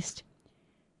Christ,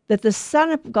 that the Son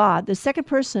of God, the second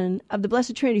person of the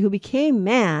Blessed Trinity who became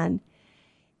man,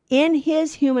 in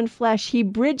his human flesh, he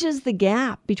bridges the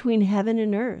gap between heaven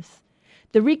and earth.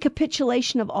 The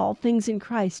recapitulation of all things in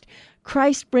Christ.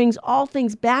 Christ brings all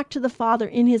things back to the Father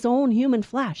in his own human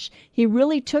flesh. He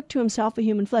really took to himself a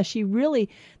human flesh. The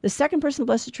second person of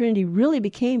the Blessed Trinity really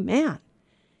became man.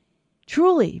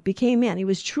 Truly became man. He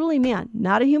was truly man,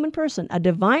 not a human person, a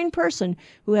divine person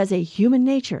who has a human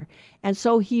nature. And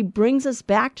so he brings us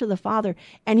back to the Father,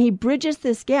 and he bridges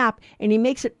this gap, and he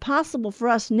makes it possible for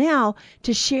us now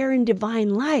to share in divine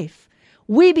life.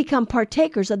 We become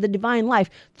partakers of the divine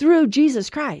life through Jesus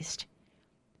Christ,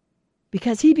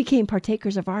 because he became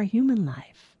partakers of our human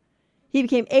life. He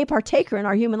became a partaker in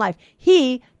our human life.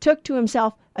 He took to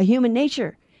himself a human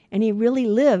nature, and he really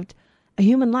lived a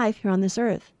human life here on this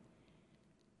earth.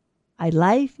 A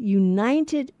life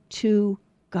united to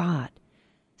God.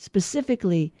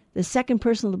 Specifically, the second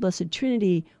person of the Blessed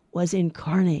Trinity was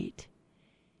incarnate.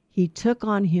 He took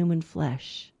on human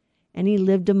flesh, and he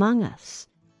lived among us.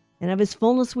 And of his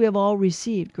fullness we have all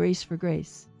received grace for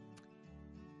grace.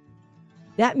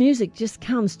 That music just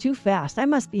comes too fast. I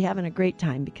must be having a great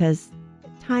time because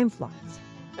time flies.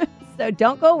 So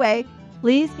don't go away.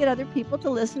 Please get other people to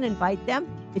listen. Invite them.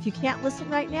 If you can't listen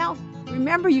right now,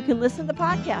 remember you can listen to the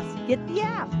podcast. Get the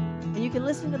app. And you can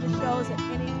listen to the shows at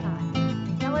any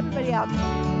time. Tell everybody out there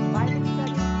there's a Bible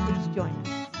study. Please join us.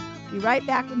 Be right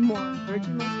back with more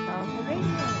Virgin Most Powerful Radio.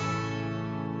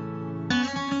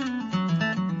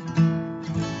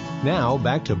 Now,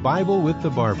 back to Bible with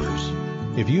the Barbers.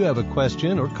 If you have a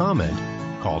question or comment,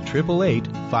 call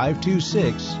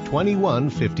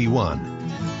 888-526-2151.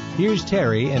 Here's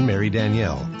Terry and Mary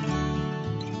Danielle.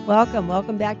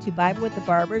 Welcome back to Bible with the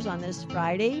Barbers on this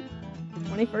Friday, the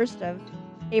 21st of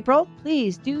April.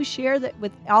 Please do share that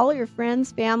with all your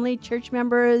friends, family, church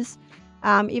members,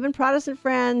 even Protestant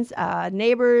friends,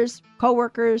 neighbors,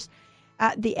 co-workers.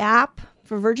 The app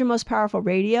for Virgin Most Powerful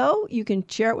Radio, you can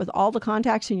share it with all the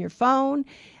contacts in your phone.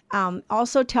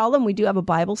 Also tell them we do have a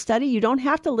Bible study. You don't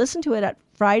have to listen to it at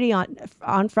Friday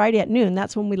on Friday at noon.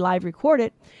 That's when we live record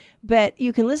it. But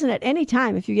you can listen at any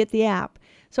time if you get the app.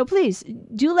 So please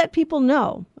do let people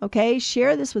know, okay?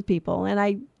 Share this with people. And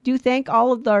I do thank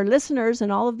all of our listeners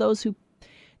and all of those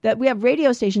that we have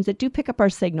radio stations that do pick up our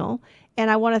signal. And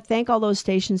I want to thank all those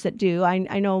stations that do.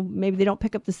 I know maybe they don't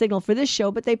pick up the signal for this show,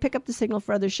 but they pick up the signal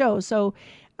for other shows. So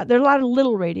there are a lot of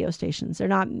little radio stations. They're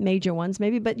not major ones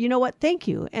maybe, but you know what? Thank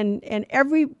you. And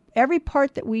every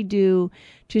part that we do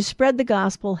to spread the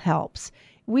gospel helps.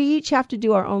 We each have to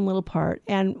do our own little part,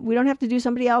 and we don't have to do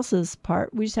somebody else's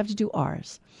part. We just have to do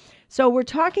ours. So we're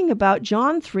talking about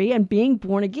John 3 and being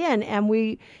born again, and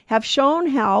we have shown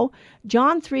how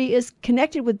John 3 is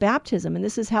connected with baptism, and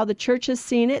this is how the church has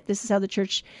seen it. This is how the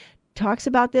church talks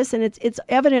about this, and it's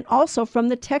evident also from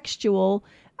the textual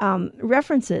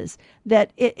references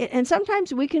that and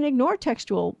sometimes we can ignore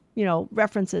textual,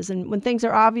 references. And when things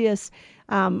are obvious,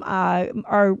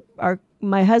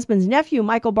 my husband's nephew,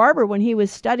 Michael Barber, when he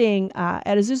was studying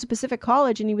at Azusa Pacific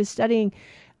College, and he was studying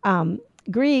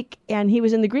Greek, and he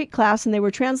was in the Greek class, and they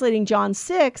were translating John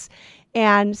 6.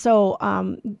 And so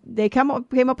they came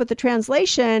up with the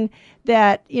translation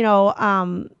that,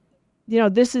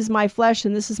 this is my flesh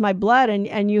and this is my blood,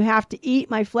 and you have to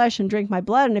eat my flesh and drink my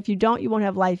blood. And if you don't, you won't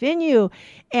have life in you.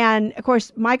 And of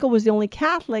course, Michael was the only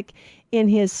Catholic in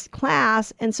his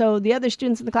class. And so the other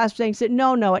students in the class were saying,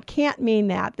 no, it can't mean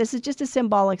that. This is just a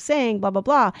symbolic saying, blah, blah,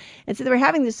 blah. And so they were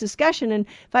having this discussion. And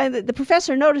finally, the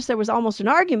professor noticed there was almost an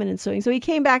argument ensuing. So he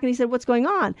came back and he said, what's going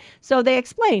on? So they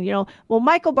explained, well,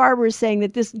 Michael Barber is saying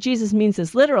that this Jesus means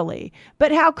this literally.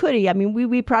 But how could he? I mean,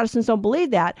 we Protestants don't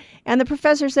believe that. And the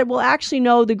professor said, well, actually,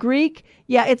 no, the Greek,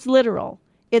 yeah, it's literal.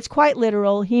 It's quite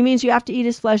literal. He means you have to eat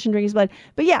his flesh and drink his blood.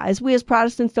 But yeah, we as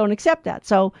Protestants don't accept that.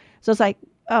 So it's like,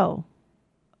 oh,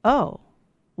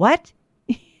 what?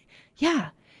 Yeah.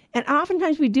 And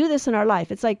oftentimes we do this in our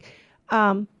life. It's like,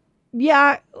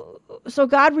 so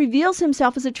God reveals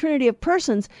himself as a trinity of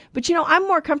persons, but I'm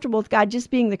more comfortable with God just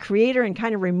being the creator and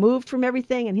kind of removed from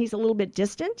everything, and he's a little bit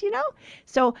distant,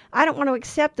 So I don't want to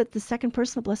accept that the second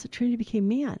person of the Blessed Trinity became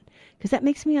man, because that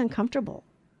makes me uncomfortable.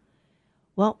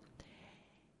 Well,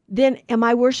 then am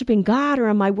I worshiping God, or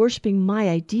am I worshiping my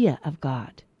idea of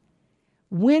God?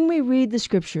 When we read the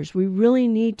scriptures, we really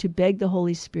need to beg the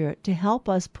Holy Spirit to help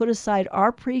us put aside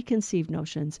our preconceived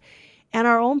notions and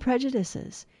our own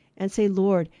prejudices and say,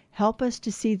 Lord, help us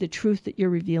to see the truth that you're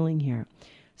revealing here.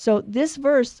 So this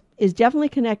verse is definitely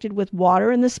connected with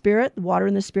water and the Spirit. The water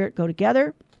and the Spirit go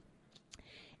together.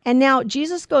 And now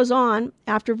Jesus goes on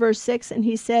after verse 6, and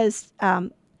he says,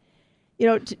 to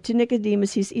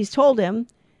Nicodemus, he's told him,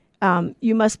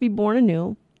 you must be born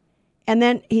anew. And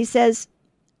then he says,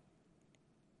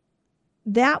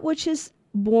 that which is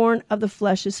born of the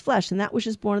flesh is flesh, and that which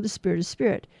is born of the Spirit is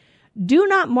spirit. Do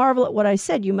not marvel at what I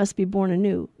said, you must be born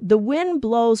anew. The wind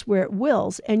blows where it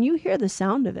wills, and you hear the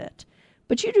sound of it,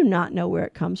 but you do not know where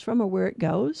it comes from or where it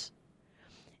goes.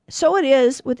 So it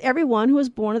is with everyone who is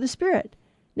born of the Spirit.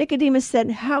 Nicodemus said,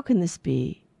 how can this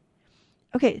be?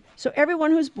 Okay, so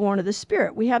everyone who's born of the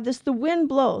Spirit. We have this, the wind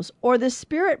blows, or the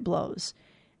Spirit blows.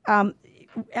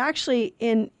 Actually,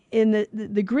 in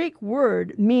the Greek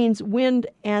word means wind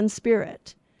and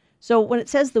spirit. So when it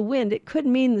says the wind, it could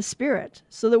mean the Spirit.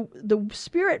 So the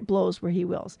Spirit blows where he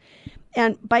wills.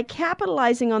 And by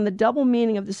capitalizing on the double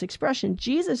meaning of this expression,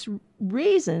 Jesus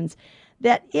reasons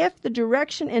that if the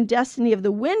direction and destiny of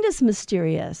the wind is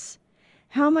mysterious,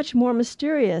 how much more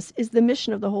mysterious is the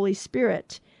mission of the Holy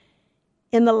Spirit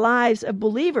in the lives of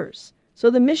believers. So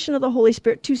the mission of the Holy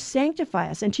Spirit to sanctify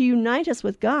us and to unite us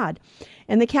with God.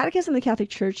 And the Catechism of the Catholic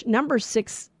Church, number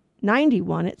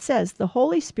 691, it says, the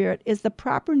Holy Spirit is the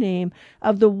proper name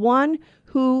of the one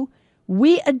who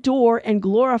we adore and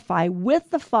glorify with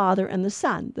the Father and the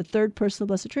Son, the third person of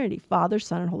the Blessed Trinity, Father,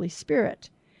 Son, and Holy Spirit.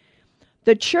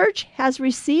 The Church has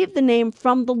received the name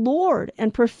from the Lord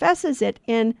and professes it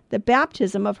in the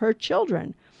baptism of her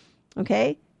children.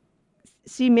 Okay?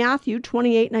 See Matthew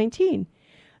 28:19.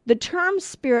 The term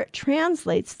Spirit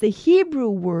translates the Hebrew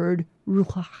word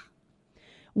ruach,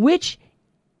 which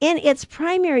in its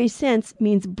primary sense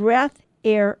means breath,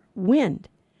 air, wind.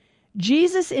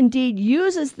 Jesus indeed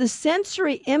uses the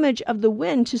sensory image of the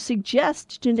wind to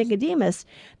suggest to Nicodemus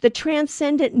the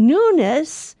transcendent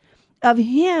newness of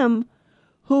him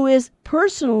who is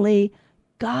personally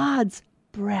God's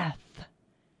breath.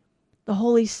 The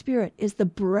Holy Spirit is the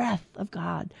breath of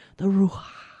God, the ruach.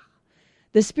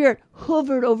 The Spirit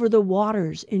hovered over the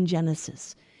waters in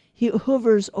Genesis. He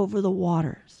hovers over the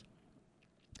waters.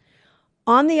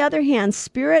 On the other hand,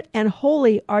 Spirit and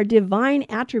Holy are divine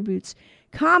attributes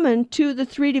common to the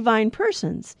three divine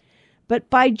persons. But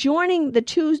by joining the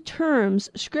two terms,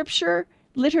 Scripture,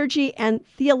 liturgy, and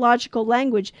theological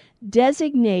language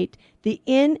designate the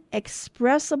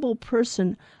inexpressible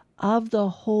person of the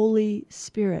Holy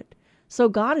Spirit. So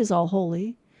God is all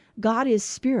holy. God is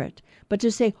Spirit. But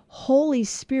to say Holy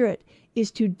Spirit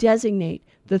is to designate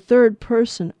the third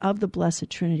person of the Blessed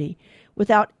Trinity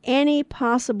without any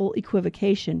possible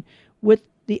equivocation with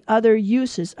the other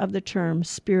uses of the term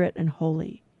Spirit and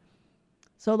Holy.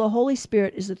 So the Holy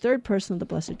Spirit is the third person of the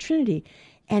Blessed Trinity,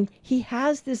 and he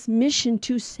has this mission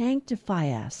to sanctify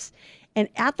us. And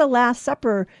at the Last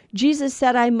Supper, Jesus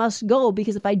said, I must go,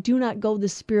 because if I do not go, the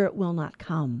Spirit will not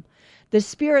come. The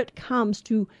Spirit comes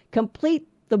to complete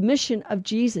the mission of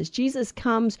Jesus. Jesus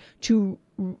comes to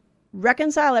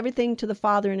reconcile everything to the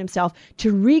Father and himself,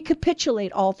 to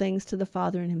recapitulate all things to the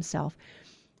Father and himself.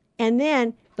 And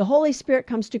then The Holy Spirit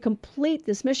comes to complete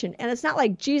this mission. And it's not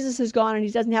like Jesus is gone and he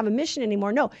doesn't have a mission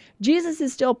anymore. No, Jesus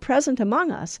is still present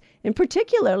among us. And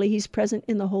particularly, he's present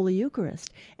in the Holy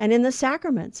Eucharist and in the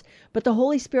sacraments. But the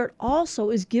Holy Spirit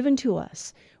also is given to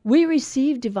us. We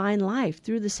receive divine life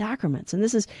through the sacraments. And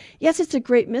this is, yes, it's a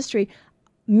great mystery.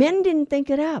 Men didn't think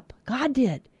it up. God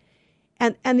did.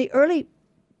 And the early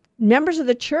members of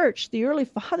the church, the early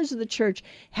fathers of the church,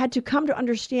 had to come to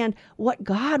understand what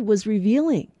God was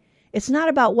revealing. It's not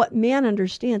about what man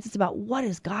understands. It's about what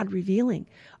is God revealing.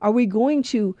 Are we going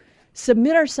to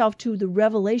submit ourselves to the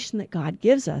revelation that God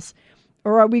gives us?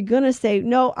 Or are we going to say,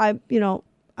 no, I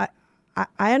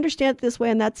understand it this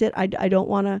way and that's it. I don't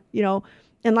want to,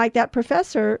 and like that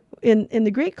professor in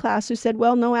the Greek class who said,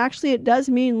 well, no, actually it does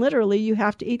mean literally you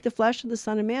have to eat the flesh of the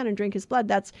Son of Man and drink his blood.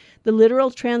 That's the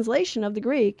literal translation of the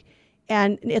Greek.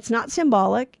 And it's not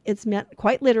symbolic. It's meant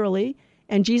quite literally.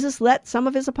 And Jesus let some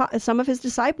of his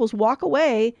disciples walk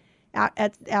away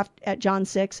at John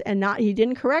 6, and he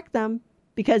didn't correct them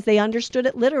because they understood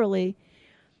it literally.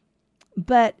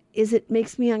 But it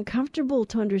makes me uncomfortable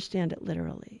to understand it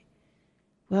literally.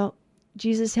 Well,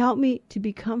 Jesus, help me to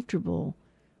be comfortable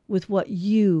with what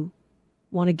you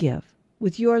want to give,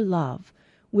 with your love,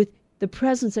 with the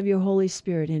presence of your Holy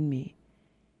Spirit in me.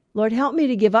 Lord, help me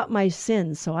to give up my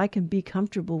sins so I can be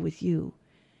comfortable with you.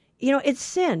 It's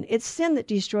sin. It's sin that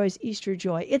destroys Easter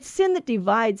joy. It's sin that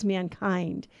divides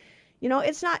mankind.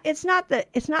 It's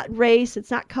not race.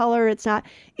 It's not color. It's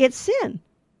sin.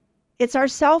 It's our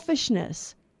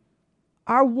selfishness,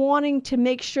 our wanting to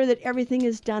make sure that everything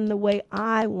is done the way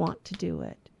I want to do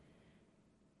it,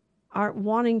 our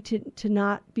wanting to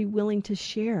not be willing to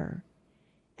share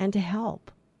and to help.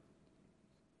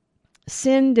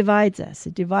 Sin divides us.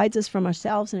 It divides us from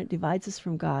ourselves, and it divides us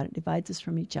from God. It divides us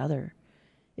from each other.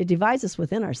 It divides us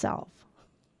within ourselves.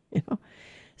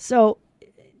 So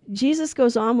Jesus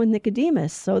goes on with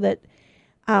Nicodemus so that,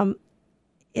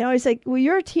 he's like, well,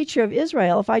 you're a teacher of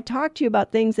Israel. If I talk to you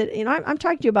about things that, I'm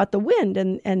talking to you about the wind,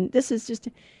 and this is just,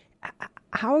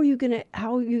 how are you gonna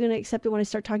accept it when I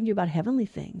start talking to you about heavenly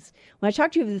things? When I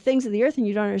talk to you of the things of the earth and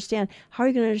you don't understand, how are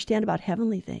you going to understand about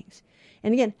heavenly things?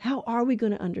 And again, how are we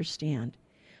going to understand?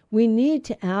 We need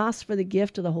to ask for the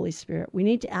gift of the Holy Spirit. We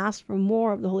need to ask for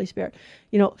more of the Holy Spirit.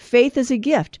 Faith is a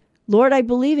gift. Lord, I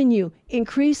believe in you.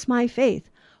 Increase my faith.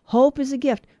 Hope is a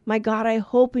gift. My God, I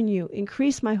hope in you.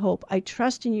 Increase my hope. I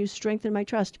trust in you. Strengthen my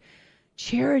trust.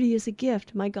 Charity is a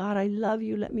gift. My God, I love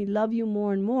you. Let me love you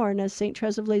more and more. And as St.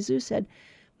 Therese of Lisieux said,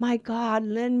 my God,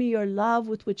 lend me your love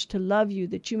with which to love you,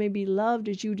 that you may be loved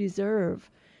as you deserve.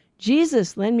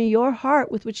 Jesus, lend me your heart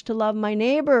with which to love my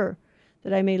neighbor,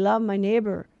 that I may love my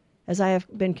neighbor as I have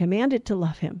been commanded to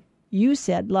love him. You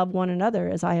said, love one another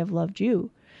as I have loved you.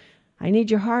 I need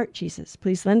your heart, Jesus.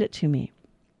 Please lend it to me.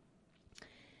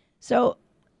 So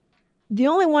the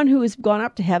only one who has gone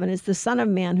up to heaven is the Son of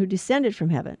Man who descended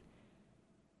from heaven.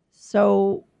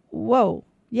 So,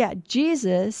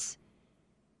 Jesus,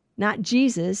 not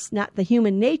the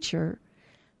human nature,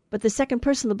 but the second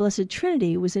person of the Blessed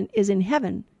Trinity is in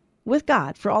heaven with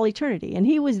God for all eternity. And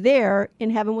he was there in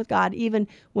heaven with God even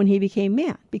when he became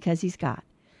man, because he's God.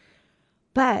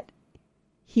 But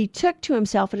he took to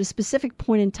himself at a specific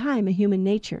point in time a human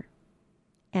nature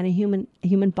and a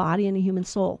human body and a human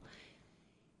soul.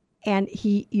 And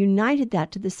he united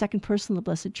that to the second person of the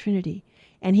Blessed Trinity.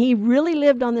 And he really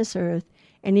lived on this earth,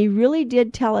 and he really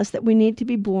did tell us that we need to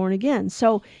be born again.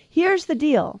 So here's the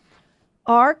deal.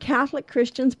 Are Catholic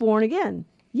Christians born again?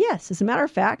 Yes, as a matter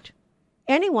of fact.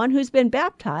 Anyone who's been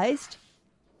baptized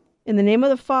in the name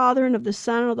of the Father and of the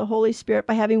Son and of the Holy Spirit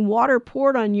by having water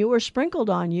poured on you or sprinkled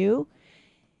on you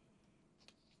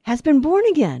has been born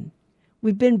again.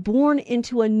 We've been born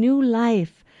into a new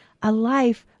life, a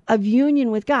life of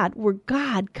union with God, where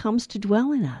God comes to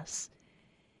dwell in us.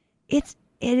 It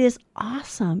is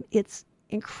awesome. It's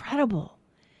incredible.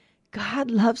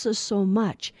 God loves us so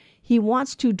much. He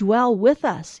wants to dwell with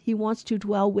us. He wants to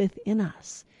dwell within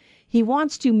us. He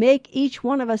wants to make each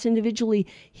one of us individually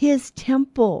his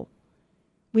temple.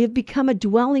 We have become a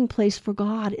dwelling place for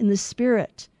God in the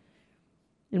Spirit.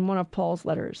 In one of Paul's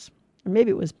letters, or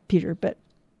maybe it was Peter, but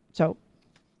so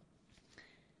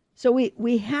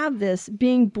we have this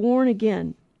being born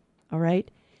again, all right?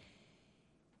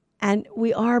 And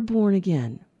we are born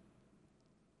again.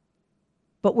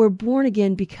 But we're born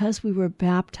again because we were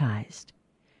baptized.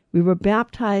 We were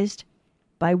baptized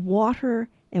by water,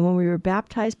 and when we were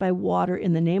baptized by water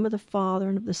in the name of the Father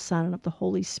and of the Son and of the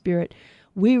Holy Spirit,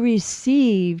 we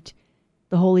received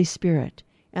the Holy Spirit.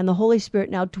 And the Holy Spirit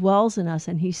now dwells in us,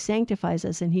 and he sanctifies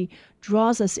us, and he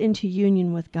draws us into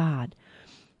union with God.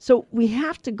 So we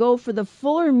have to go for the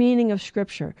fuller meaning of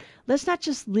Scripture. Let's not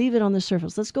just leave it on the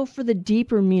surface. Let's go for the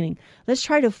deeper meaning. Let's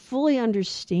try to fully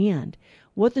understand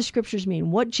what the Scriptures mean,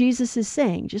 what Jesus is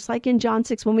saying. Just like in John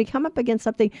 6, when we come up against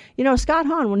something, Scott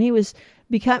Hahn, when he was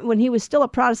still a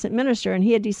Protestant minister and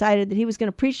he had decided that he was going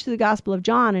to preach through the Gospel of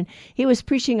John, and he was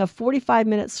preaching a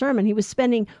 45-minute sermon. He was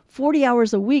spending 40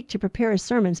 hours a week to prepare his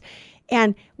sermons.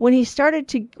 And when he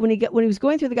was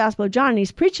going through the Gospel of John, and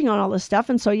he's preaching on all this stuff,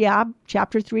 and so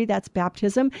chapter 3, that's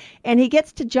baptism, and he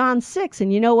gets to John 6,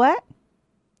 and you know what?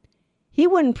 He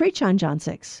wouldn't preach on John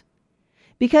 6.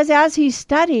 Because as he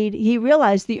studied, he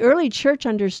realized the early church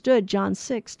understood John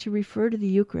 6 to refer to the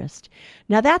Eucharist.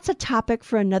 Now that's a topic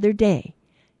for another day,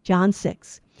 John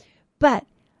 6. But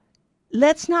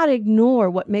let's not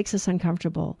ignore what makes us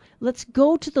uncomfortable. Let's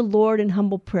go to the Lord in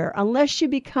humble prayer. Unless you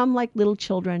become like little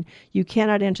children, you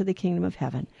cannot enter the kingdom of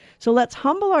heaven. So let's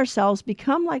humble ourselves,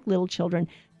 become like little children.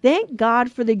 Thank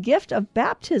God for the gift of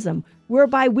baptism,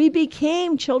 whereby we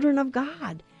became children of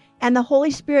God, and the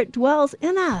Holy Spirit dwells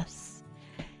in us.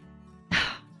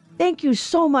 Thank you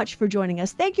so much for joining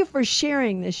us. Thank you for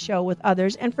sharing this show with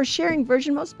others and for sharing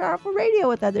Virgin Most Powerful Radio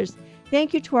with others.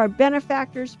 Thank you to our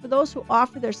benefactors, for those who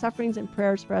offer their sufferings and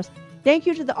prayers for us. Thank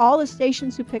you to all the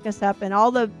stations who pick us up and all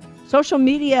the social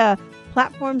media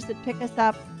platforms that pick us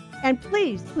up. And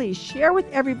please, please share with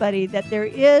everybody that there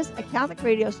is a Catholic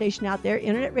radio station out there,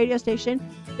 internet radio station,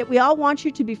 that we all want you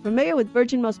to be familiar with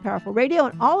Virgin Most Powerful Radio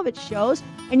and all of its shows.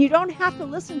 And you don't have to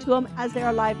listen to them as they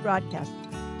are live broadcast.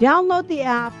 Download the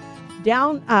app.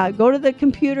 Go to the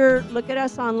computer, look at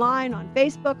us online, on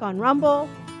Facebook, on Rumble,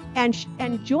 and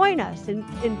join us in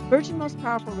Virgin Most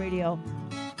Powerful Radio,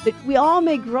 that we all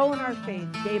may grow in our faith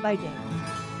day by day.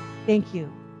 Thank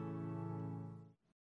you.